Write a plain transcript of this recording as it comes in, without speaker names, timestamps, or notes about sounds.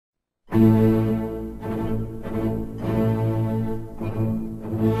Tobyhanna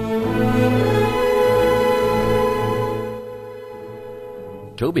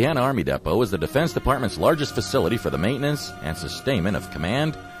Army Depot is the Defense Department's largest facility for the maintenance and sustainment of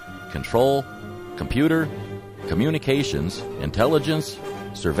command, control, computer, communications, intelligence,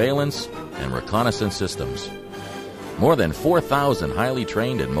 surveillance, and reconnaissance systems. More than 4,000 highly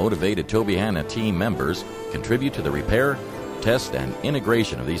trained and motivated Tobyhanna team members contribute to the repair, test, and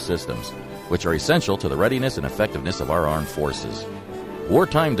integration of these systems, which are essential to the readiness and effectiveness of our armed forces.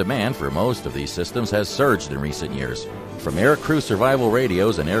 Wartime demand for most of these systems has surged in recent years, from air crew survival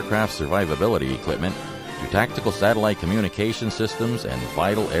radios and aircraft survivability equipment to tactical satellite communication systems and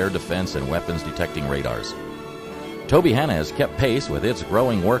vital air defense and weapons detecting radars. Tobyhanna has kept pace with its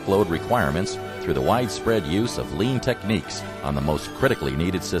growing workload requirements through the widespread use of lean techniques on the most critically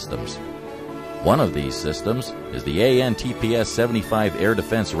needed systems. One of these systems is the TPS-75 air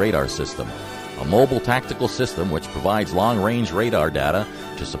defense radar system, a mobile tactical system which provides long-range radar data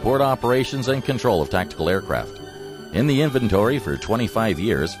to support operations and control of tactical aircraft. In the inventory for 25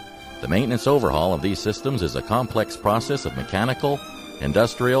 years, the maintenance overhaul of these systems is a complex process of mechanical,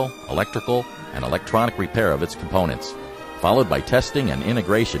 industrial, electrical, and electronic repair of its components, followed by testing and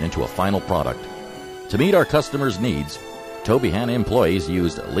integration into a final product. To meet our customers' needs, Tobyhanna employees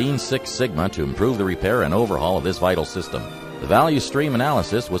used Lean Six Sigma to improve the repair and overhaul of this vital system. The value stream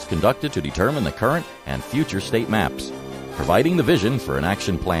analysis was conducted to determine the current and future state maps, providing the vision for an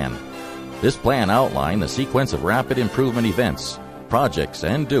action plan. This plan outlined the sequence of rapid improvement events, projects,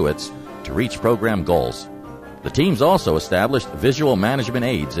 and do-its to reach program goals. The teams also established visual management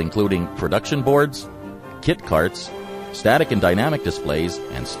aids including production boards, kit carts, static and dynamic displays,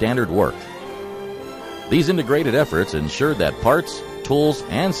 and standard work. These integrated efforts ensured that parts, tools,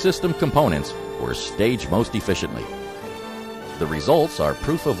 and system components were staged most efficiently. The results are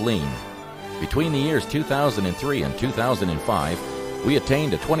proof of lean. Between the years 2003 and 2005, we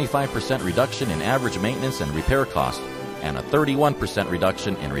attained a 25% reduction in average maintenance and repair cost and a 31%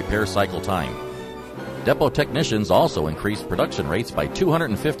 reduction in repair cycle time. Depot technicians also increased production rates by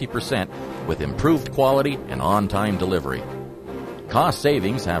 250% with improved quality and on-time delivery. Cost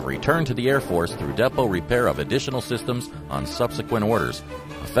savings have returned to the Air Force through depot repair of additional systems on subsequent orders,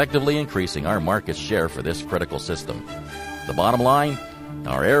 effectively increasing our market share for this critical system. The bottom line,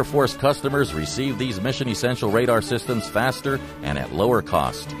 our Air Force customers receive these mission-essential radar systems faster and at lower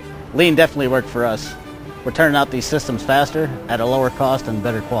cost. Lean definitely worked for us. We're turning out these systems faster, at a lower cost, and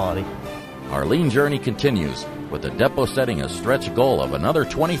better quality. Our lean journey continues, with the depot setting a stretch goal of another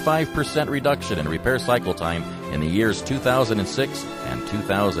 25% reduction in repair cycle time in the years 2006 and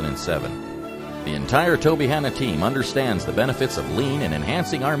 2007. The entire Tobyhanna team understands the benefits of lean in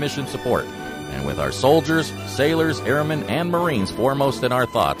enhancing our mission support, and with our soldiers, sailors, airmen, and Marines foremost in our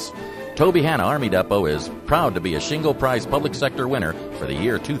thoughts, Tobyhanna Army Depot is proud to be a Shingo Prize Public Sector winner for the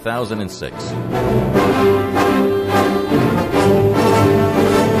year 2006.